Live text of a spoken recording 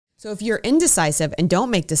So if you're indecisive and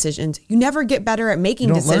don't make decisions, you never get better at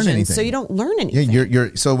making decisions. So you don't learn anything. Yeah,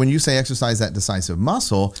 so when you say exercise that decisive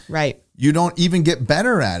muscle, right, you don't even get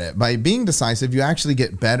better at it. By being decisive, you actually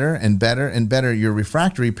get better and better and better. Your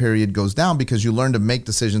refractory period goes down because you learn to make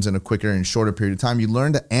decisions in a quicker and shorter period of time. You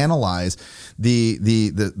learn to analyze the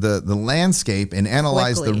landscape and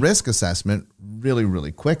analyze the risk assessment really,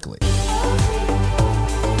 really quickly.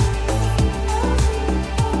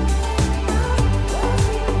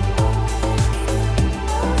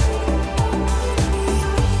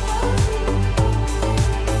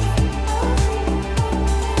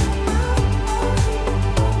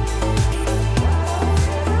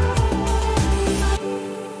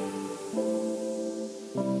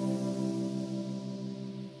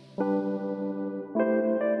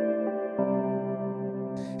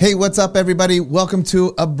 Hey, what's up, everybody? Welcome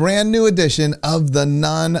to a brand new edition of the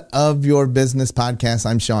None of Your Business podcast.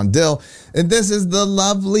 I'm Sean Dill, and this is the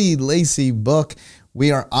lovely Lacey Book. We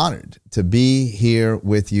are honored to be here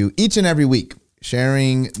with you each and every week,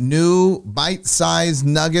 sharing new bite-sized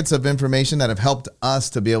nuggets of information that have helped us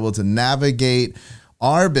to be able to navigate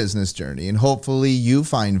our business journey, and hopefully you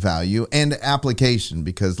find value and application,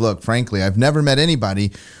 because look, frankly, I've never met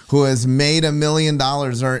anybody who has made $1 million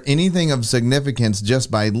or anything of significance just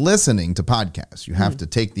by listening to podcasts. You have to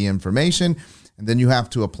take the information and then you have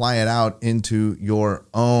to apply it out into your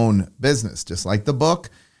own business, just like the book,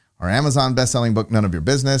 our Amazon best-selling book, None of Your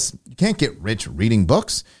Business. You can't get rich reading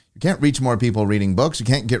books. You can't reach more people reading books. You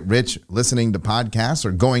can't get rich listening to podcasts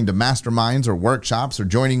or going to masterminds or workshops or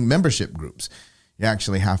joining membership groups. You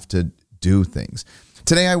actually have to do things.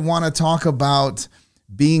 Today, I want to talk about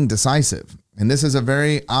being decisive. And this is a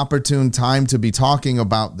very opportune time to be talking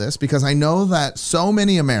about this because I know that so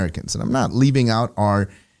many Americans, and I'm not leaving out our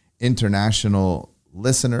international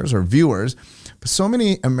listeners or viewers, but so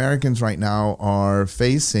many Americans right now are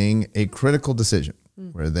facing a critical decision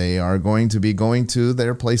where they are going to be going to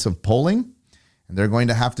their place of polling and they're going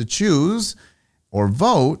to have to choose or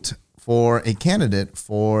vote for a candidate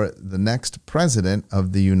for the next president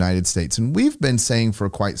of the United States. And we've been saying for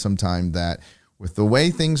quite some time that with the way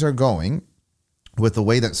things are going, with the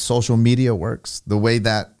way that social media works, the way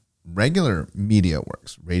that regular media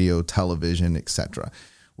works, radio, television, etc.,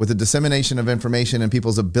 with the dissemination of information and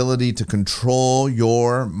people's ability to control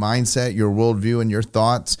your mindset, your worldview, and your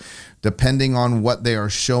thoughts, depending on what they are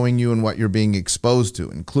showing you and what you're being exposed to,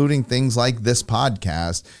 including things like this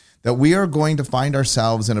podcast, that we are going to find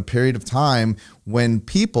ourselves in a period of time when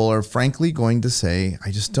people are frankly going to say,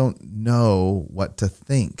 I just don't know what to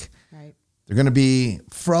think. Right. They're going to be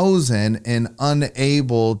frozen and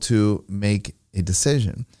unable to make a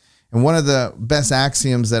decision. And one of the best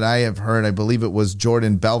axioms that I have heard, I believe it was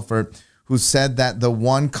Jordan Belfort, who said that the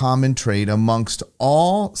one common trait amongst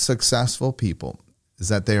all successful people is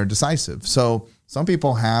that they are decisive. So some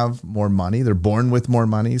people have more money. They're born with more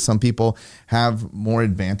money. Some people have more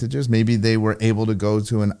advantages. Maybe they were able to go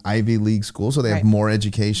to an Ivy League school, so they have more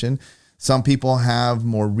education. Some people have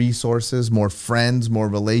more resources, more friends, more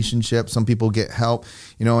relationships. Some people get help.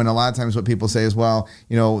 And a lot of times what people say is, well,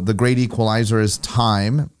 the great equalizer is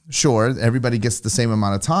time. Sure, everybody gets the same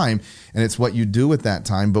amount of time, and it's what you do with that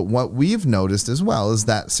time. But what we've noticed as well is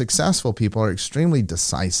that successful people are extremely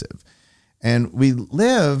decisive. And we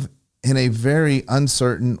live in a very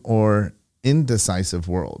uncertain or indecisive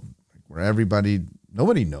world where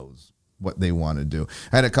nobody knows what they want to do.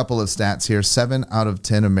 I had a couple of stats here. 7 out of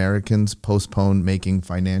 10 Americans postpone making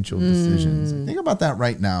financial decisions. Think about that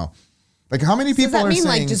right now. Like, how many people are saying... Does that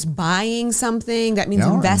mean like just buying something? That means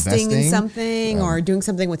investing in something or doing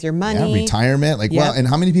something with your money? Yeah, retirement. Well, and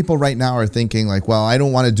how many people right now are thinking like, well, I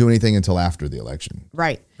don't want to do anything until after the election.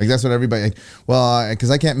 Right. Like, that's what everybody, because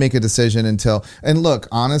I can't make a decision until, and look,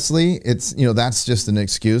 honestly, it's, that's just an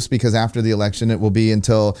excuse, because after the election, it will be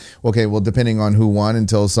until, depending on who won,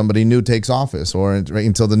 until somebody new takes office, or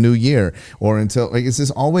until the new year, or until, it's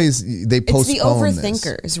just always, they postpone this. It's the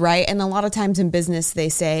overthinkers, right? And a lot of times in business, they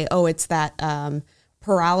say, it's that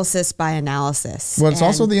paralysis by analysis. Well, it's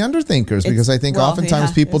also the underthinkers, because I think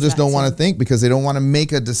oftentimes people just don't want to think because they don't want to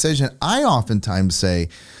make a decision. I oftentimes say,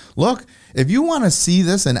 look, if you want to see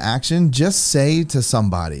this in action, just say to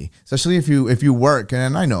somebody, especially if you work,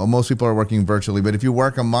 and I know most people are working virtually, but if you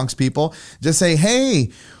work amongst people, just say,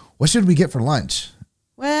 hey, what should we get for lunch?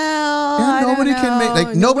 Well, nobody can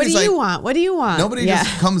make nobody's what do you want? What do you want? Nobody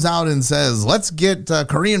just comes out and says, let's get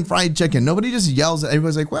Korean fried chicken. Nobody just yells.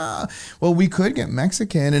 Everybody's like, well, we could get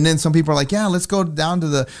Mexican. And then some people are like, yeah, let's go down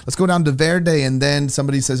to Verde. And then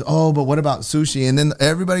somebody says, oh, but what about sushi? And then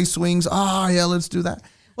everybody swings. Oh, yeah, let's do that.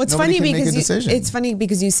 Well, it's funny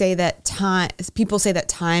because you say that people say that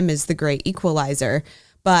time is the great equalizer.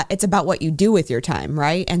 but it's about what you do with your time,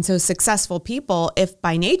 right? And so successful people, if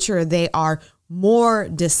by nature they are more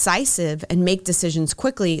decisive and make decisions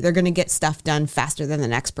quickly, they're going to get stuff done faster than the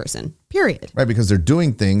next person, period. Right, because they're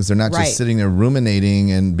doing things. They're not just sitting there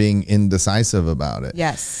ruminating and being indecisive about it.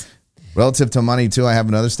 Yes. Relative to money, too, I have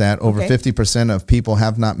another stat. Over 50% of people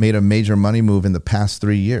have not made a major money move in the past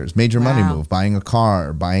 3 years. Major money move, buying a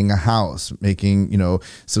car, buying a house, making,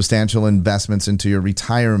 substantial investments into your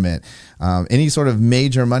retirement. Any sort of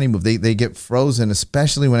major money move, they get frozen,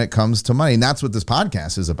 especially when it comes to money. And that's what this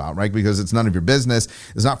podcast is about, right? Because it's none of your business.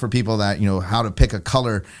 It's not for people that, how to pick a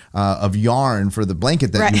color of yarn for the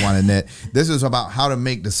blanket that you want to knit. This is about how to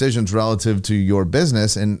make decisions relative to your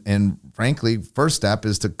business. And frankly, first step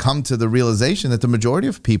is to come to the realization that the majority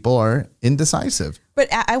of people are indecisive. But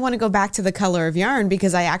I want to go back to the color of yarn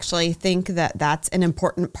because I actually think that that's an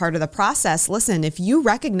important part of the process. Listen, if you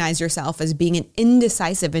recognize yourself as being an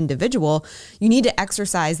indecisive individual, you need to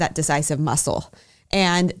exercise that decisive muscle.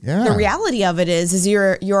 And the reality of it is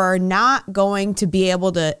you're not going to be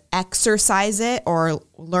able to exercise it or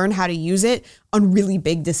learn how to use it on really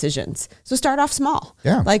big decisions. So start off small.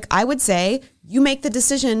 Yeah. Like I would say, you make the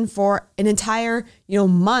decision for an entire,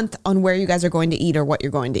 month on where you guys are going to eat or what you're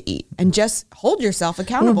going to eat, and just hold yourself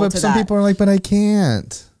accountable to that. But some people are like, but I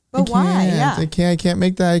can't. But why? Yeah. I can't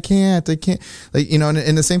make that. I can't.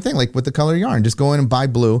 And the same thing, like with the color yarn, just go in and buy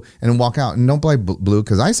blue and walk out, and don't buy blue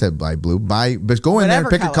because I said buy blue. But go in there,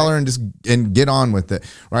 pick a color, and get on with it,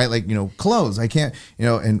 right? Like clothes. I can't,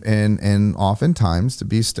 and oftentimes, to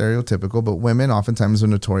be stereotypical, but women oftentimes are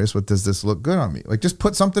notorious with, does this look good on me? Like just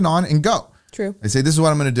put something on and go. True. I say, this is what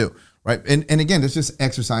I'm going to do. Right. And again, it's just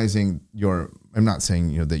exercising I'm not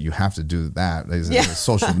saying, that you have to do that as a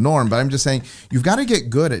social norm, but I'm just saying you've got to get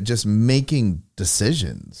good at just making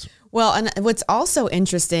decisions. Well, and what's also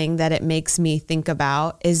interesting that it makes me think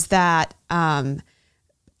about is that a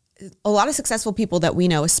lot of successful people that we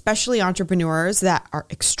know, especially entrepreneurs that are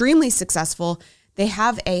extremely successful, they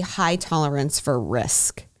have a high tolerance for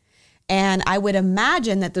risk. And I would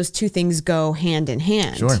imagine that those two things go hand in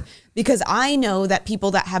hand. Sure. Because I know that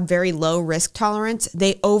people that have very low risk tolerance,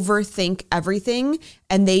 they overthink everything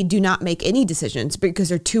and they do not make any decisions because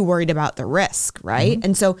they're too worried about the risk, right? Mm-hmm.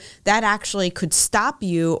 And so that actually could stop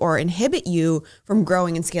you or inhibit you from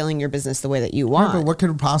growing and scaling your business the way that you want. But what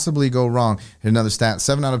could possibly go wrong? Here's another stat.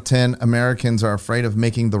 7 out of 10 Americans are afraid of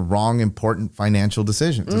making the wrong important financial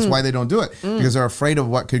decisions. That's why they don't do it, because they're afraid of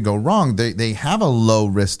what could go wrong. They have a low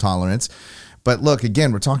risk tolerance. But look,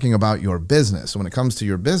 again, we're talking about your business. So when it comes to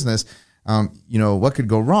your business, what could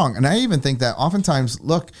go wrong? And I even think that oftentimes,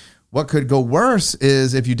 what could go worse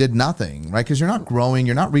is if you did nothing, right? Because you're not growing,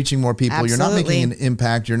 you're not reaching more people, Absolutely. You're not making an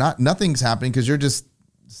impact, nothing's happening because you're just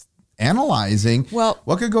analyzing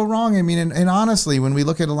what could go wrong. I mean, and honestly, when we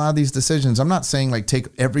look at a lot of these decisions, I'm not saying like take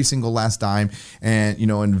every single last dime and,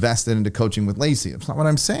 invest it into coaching with Lacey. That's not what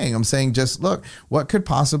I'm saying. I'm saying just look, what could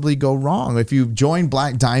possibly go wrong? If you join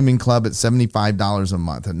Black Diamond Club at $75 a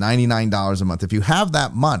month, at $99 a month, if you have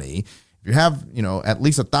that money, if you have, at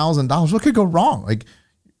least $1,000, what could go wrong? Like,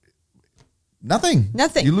 Nothing.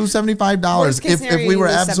 You lose $75 if we were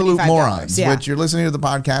absolute morons, which you're listening to the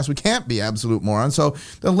podcast. We can't be absolute morons. So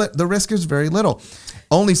the risk is very little.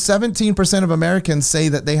 Only 17% of Americans say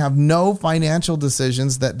that they have no financial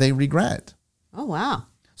decisions that they regret. Oh, wow.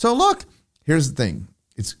 So look, here's the thing.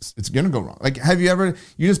 It's going to go wrong. Like, have you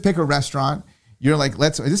just pick a restaurant. You're like,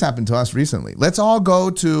 this happened to us recently. Let's all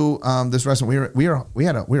go to this restaurant. We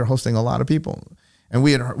were hosting a lot of people. And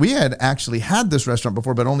we had actually had this restaurant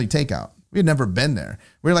before, but only takeout. We had never been there.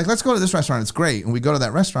 We were like, let's go to this restaurant. It's great. And we go to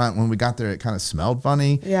that restaurant. When we got there, it kind of smelled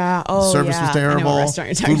funny. Yeah. Oh, the service was terrible.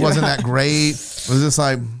 Food wasn't that great. It was just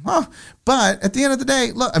like, But at the end of the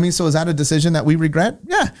day, look, so is that a decision that we regret?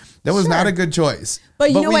 Yeah. That was not a good choice.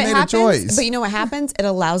 But you know what happens? But you know what happens? It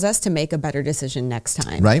allows us to make a better decision next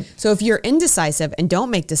time. Right. So if you're indecisive and don't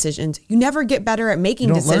make decisions, you never get better at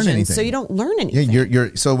making decisions. So you don't learn anything. Yeah.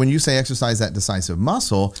 So when you say exercise that decisive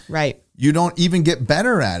muscle, right, you don't even get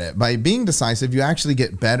better at it. By being decisive, you actually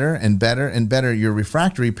get better and better and better. Your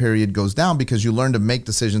refractory period goes down because you learn to make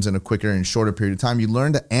decisions in a quicker and shorter period of time. You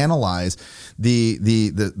learn to analyze the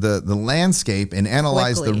landscape and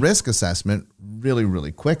analyze the risk assessment really,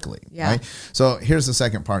 really quickly. Yeah. Right? So here's the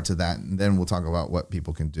second part to that, and then we'll talk about what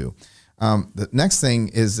people can do. The next thing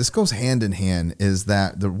is, this goes hand in hand, is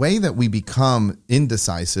that the way that we become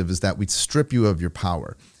indecisive is that we strip you of your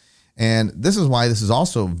power. And this is why this is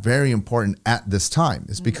also very important at this time.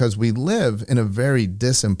 It's because we live in a very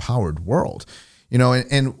disempowered world.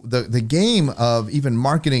 And the game of even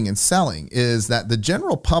marketing and selling is that the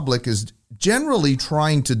general public is generally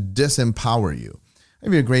trying to disempower you.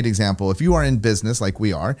 Maybe a great example. If you are in business like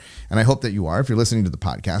we are, and I hope that you are, if you're listening to the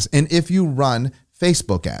podcast, and if you run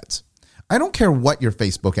Facebook ads, I don't care what your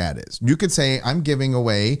Facebook ad is. You could say, I'm giving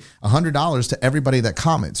away $100 to everybody that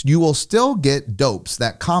comments. You will still get dopes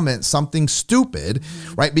that comment something stupid,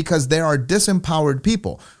 right? Because there are disempowered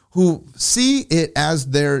people who see it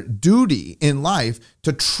as their duty in life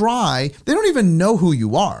to try, they don't even know who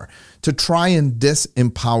you are, to try and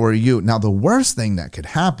disempower you. Now, the worst thing that could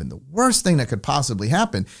happen, the worst thing that could possibly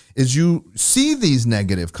happen is you see these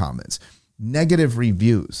negative comments, negative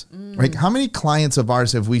reviews, right? How many clients of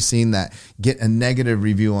ours have we seen that get a negative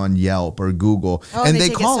review on Yelp or Google, and they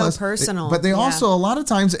call it so us personal. But they also, a lot of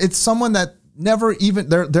times it's someone that never even,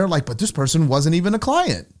 they're like, but this person wasn't even a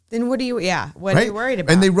client. Then what are you worried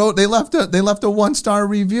about? And they left a 1-star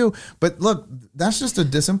review. But look, that's just a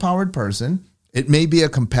disempowered person. It may be a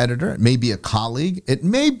competitor, it may be a colleague, it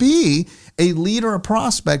may be a lead or a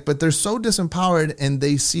prospect, but they're so disempowered and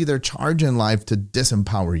they see their charge in life to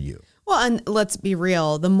disempower you. Well, and let's be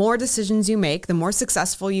real, the more decisions you make, the more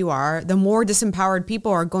successful you are, the more disempowered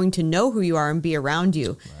people are going to know who you are and be around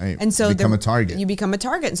you. Right. And so you become a target. You become a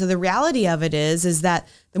target. And so the reality of it is that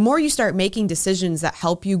the more you start making decisions that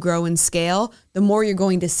help you grow and scale, the more you're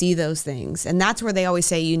going to see those things. And that's where they always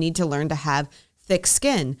say you need to learn to have thick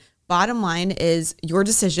skin. Bottom line is your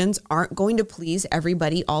decisions aren't going to please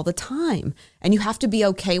everybody all the time. And you have to be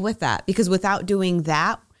okay with that, because without doing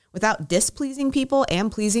that, without displeasing people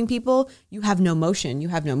and pleasing people, you have no motion, you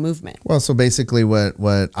have no movement. Well, so basically what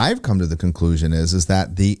I've come to the conclusion is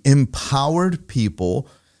that the empowered people,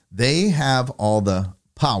 they have all the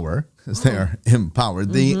power because they are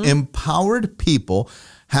empowered. The empowered people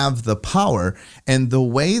have the power, and the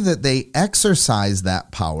way that they exercise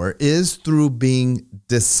that power is through being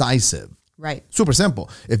decisive. Right. Super simple.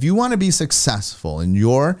 If you want to be successful in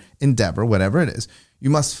your endeavor, whatever it is, you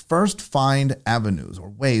must first find avenues or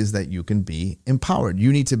ways that you can be empowered.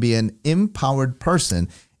 You need to be an empowered person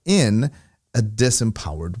in a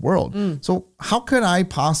disempowered world. So how could I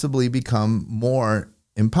possibly become more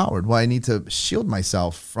empowered? Well, I need to shield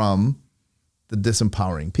myself from the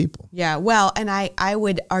disempowering people. Yeah, well, and I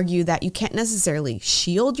would argue that you can't necessarily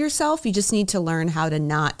shield yourself. You just need to learn how to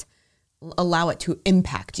not allow it to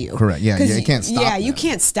impact you. Correct. Yeah, you can't stop Yeah, them.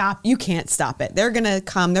 you can't stop it. They're going to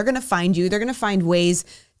come. They're going to find you. They're going to find ways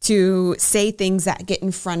to say things that get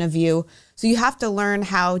in front of you. So you have to learn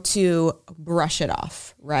how to brush it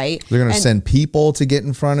off, right? They're going to send people to get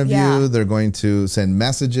in front of Yeah. you. They're going to send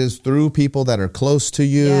messages through people that are close to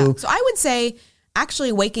you. Yeah. So I would say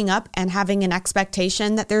actually waking up and having an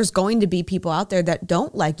expectation that there's going to be people out there that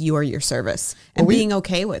don't like you or your service, and being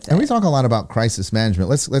okay with it. And we talk a lot about crisis management.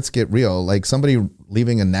 Let's get real. Like somebody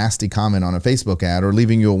leaving a nasty comment on a Facebook ad or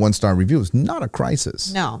leaving you a 1-star review is not a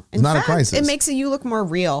crisis. No, it's not a crisis. It makes you look more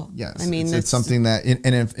real. Yes, I mean, it's something that,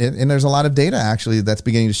 and there's a lot of data actually that's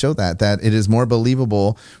beginning to show that it is more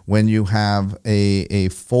believable when you have a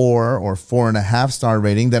 4 or 4.5-star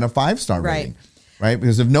rating than a 5-star rating. Right?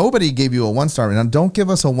 Because if nobody gave you a 1-star rating, don't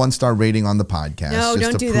give us a 1-star rating on the podcast. No, just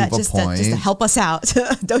don't to do prove that. a Just point. to help us out.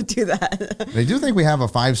 Don't do that. They do think we have a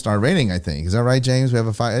 5-star rating, I think. Is that right, James? I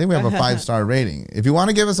think we have a 5-star rating. If you want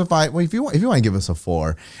to give us a 5, well, if you want to give us a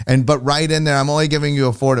 4, but right in there, I'm only giving you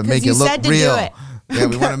a 4 to make it look said to real. do it. Yeah,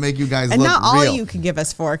 we want to make you guys and look not all real. you can give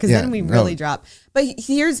us 4, because then we really drop. But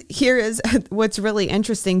here is what's really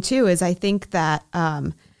interesting too, is I think that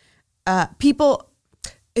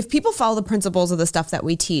if people follow the principles of the stuff that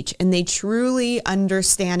we teach and they truly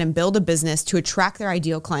understand and build a business to attract their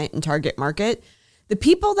ideal client and target market, the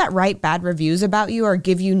people that write bad reviews about you or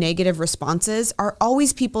give you negative responses are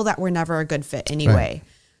always people that were never a good fit anyway. Right.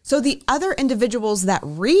 So the other individuals that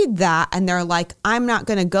read that and they're like, I'm not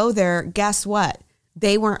going to go there, guess what?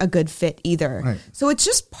 They weren't a good fit either. Right. So it's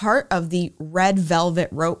just part of the red velvet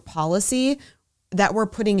rope policy that we're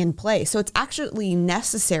putting in place. So it's actually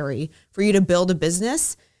necessary for you to build a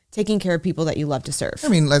business taking care of people that you love to serve. I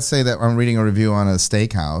mean, let's say that I'm reading a review on a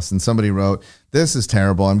steakhouse and somebody wrote, this is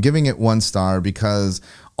terrible. I'm giving it 1 star because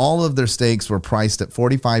all of their steaks were priced at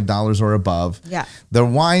 $45 or above. Yeah. Their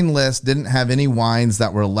wine list didn't have any wines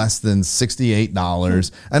that were less than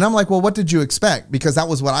 $68. And I'm like, well, what did you expect? Because that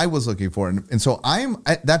was what I was looking for. And so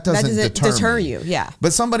that doesn't deter me. you. Yeah.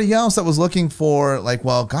 But somebody else that was looking for like,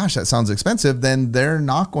 well, gosh, that sounds expensive, then they're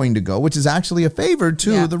not going to go, which is actually a favor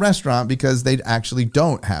to the restaurant because they actually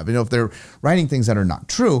don't have, if they're writing things that are not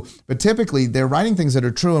true, but typically they're writing things that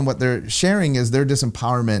are true. And what they're sharing is their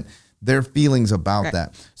disempowerment, their feelings about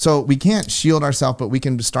that. So we can't shield ourselves, but we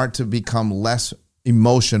can start to become less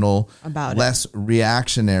emotional, about less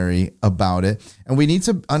reactionary about it. And we need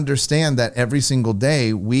to understand that every single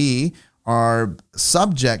day we are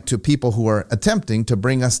subject to people who are attempting to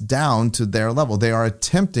bring us down to their level. They are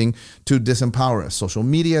attempting to disempower us. Social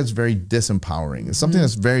media is very disempowering. It's something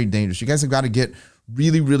that's very dangerous. You guys have got to get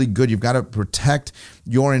really, really good. You've got to protect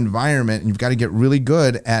your environment, and you've got to get really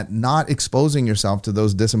good at not exposing yourself to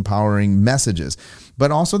those disempowering messages.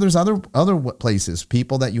 But also there's other places,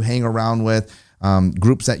 people that you hang around with,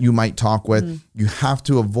 groups that you might talk with. You have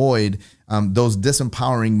to avoid those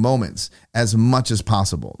disempowering moments as much as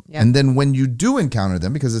possible. Yep. And then when you do encounter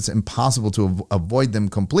them, because it's impossible to avoid them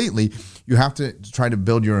completely, you have to try to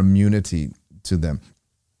build your immunity to them.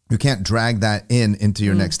 You can't drag that into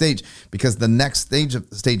your next stage, because the next stage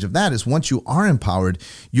of that is once you are empowered,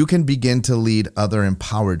 you can begin to lead other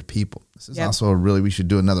empowered people. This is also we should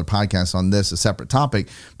do another podcast on this, a separate topic,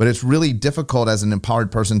 but it's really difficult as an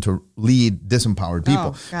empowered person to lead disempowered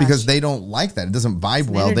people because they don't like that. It doesn't vibe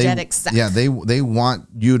well. They want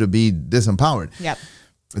you to be disempowered. Yep.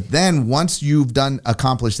 But then once you've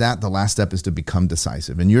accomplished that, the last step is to become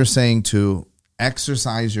decisive. And you're saying to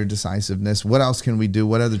exercise your decisiveness. What else can we do?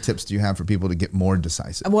 What other tips do you have for people to get more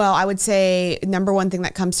decisive? Well, I would say number one thing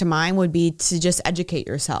that comes to mind would be to just educate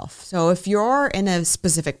yourself. So if you're in a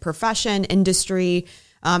specific profession, industry,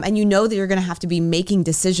 and you know that you're going to have to be making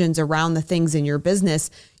decisions around the things in your business,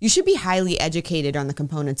 you should be highly educated on the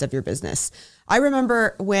components of your business. I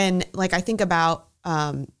remember when, I think about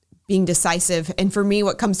being decisive, and for me,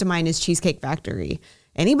 what comes to mind is Cheesecake Factory.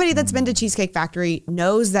 Anybody that's been to Cheesecake Factory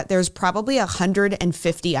knows that there's probably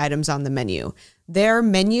 150 items on the menu. Their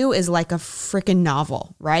menu is like a freaking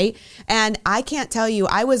novel, right? And I can't tell you,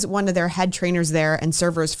 I was one of their head trainers there and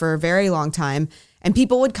servers for a very long time. And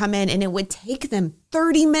people would come in and it would take them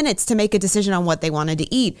 30 minutes to make a decision on what they wanted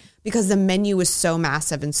to eat because the menu was so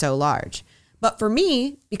massive and so large. But for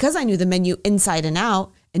me, because I knew the menu inside and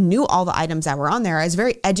out and knew all the items that were on there, I was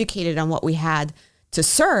very educated on what we had to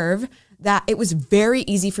serve, that it was very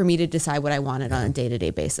easy for me to decide what I wanted on a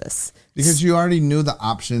day-to-day basis. Because you already knew the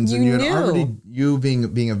options, and you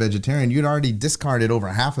being a vegetarian, you'd already discarded over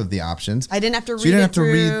half of the options. I didn't have to read it through. So you didn't have to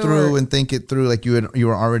read through and think it through. Like you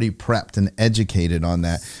were already prepped and educated on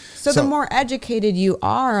that. So the more educated you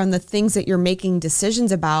are on the things that you're making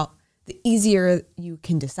decisions about, the easier you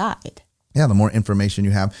can decide. Yeah, the more information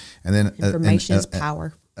you have. And then information is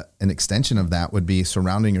power. An extension of that would be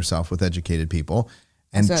surrounding yourself with educated people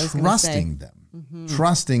and trusting them,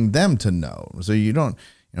 trusting them to know. So you don't,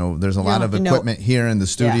 there's a lot of equipment here in the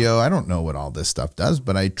studio. I don't know what all this stuff does,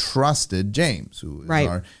 but I trusted James, who is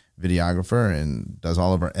our videographer and does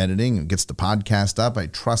all of our editing and gets the podcast up. I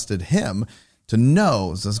trusted him to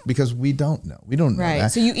know, because we don't know. We don't know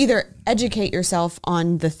that. So you either educate yourself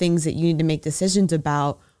on the things that you need to make decisions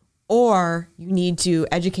about, or you need to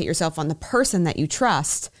educate yourself on the person that you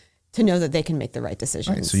trust to know that they can make the right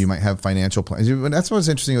decisions. Right, so you might have financial plans. That's what's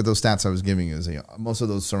interesting with those stats I was giving you is most of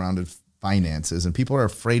those surrounded finances, and people are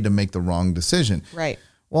afraid to make the wrong decision. Right.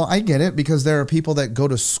 Well, I get it, because there are people that go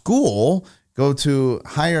to school, go to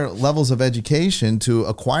higher levels of education to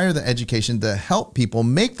acquire the education to help people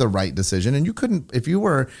make the right decision. And you couldn't, if you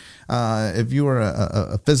were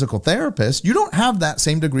a physical therapist, you don't have that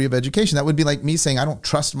same degree of education. That would be like me saying, I don't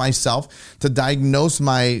trust myself to diagnose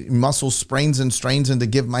my muscle sprains and strains and to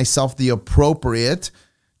give myself the appropriate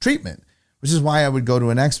treatment, which is why I would go to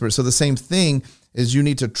an expert. So the same thing is, you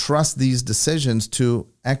need to trust these decisions to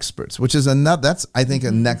experts, which is that's, I think,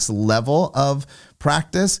 a next level of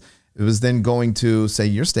practice. It was then going to, say,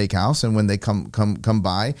 your steakhouse, and when they come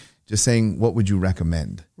by, just saying, what would you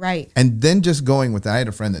recommend? Right. And then just going with that. I had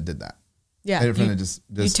a friend that did that. Yeah. I had a friend that just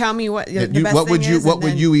you tell me what the best what thing would you is, what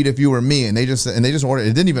would you eat if you were me? And they just ordered.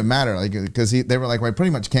 It didn't even matter, because they were like, well, I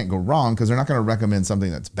pretty much can't go wrong, because they're not going to recommend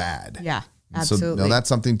something that's bad. Yeah, absolutely. So that's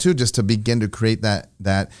something too, just to begin to create that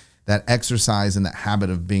exercise and that habit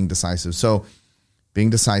of being decisive. So being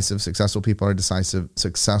decisive, successful people are decisive.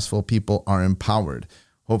 Successful people are empowered.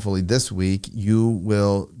 Hopefully this week you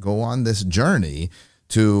will go on this journey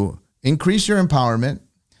to increase your empowerment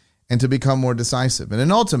and to become more decisive. And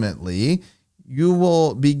then ultimately, you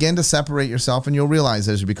will begin to separate yourself, and you'll realize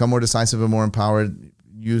as you become more decisive and more empowered,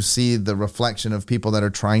 you see the reflection of people that are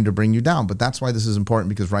trying to bring you down. But that's why this is important,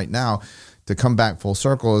 because right now, to come back full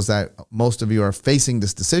circle, is that most of you are facing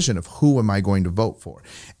this decision of who am I going to vote for,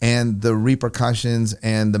 and the repercussions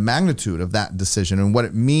and the magnitude of that decision and what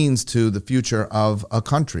it means to the future of a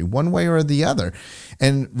country, one way or the other.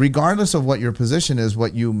 And regardless of what your position is,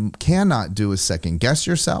 what you cannot do is second guess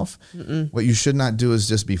yourself. What you should not do is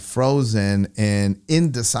just be frozen in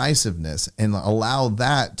indecisiveness and allow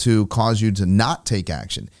that to cause you to not take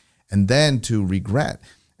action and then to regret.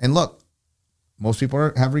 And look, most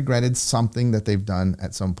people have regretted something that they've done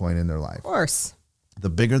at some point in their life. Of course. The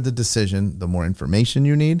bigger the decision, the more information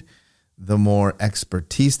you need, the more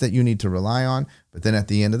expertise that you need to rely on. But then at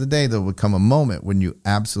the end of the day, there will come a moment when you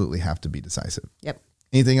absolutely have to be decisive. Yep.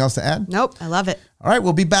 Anything else to add? Nope. I love it. All right.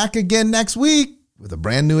 We'll be back again next week with a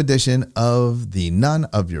brand new edition of the None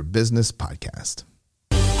of Your Business podcast.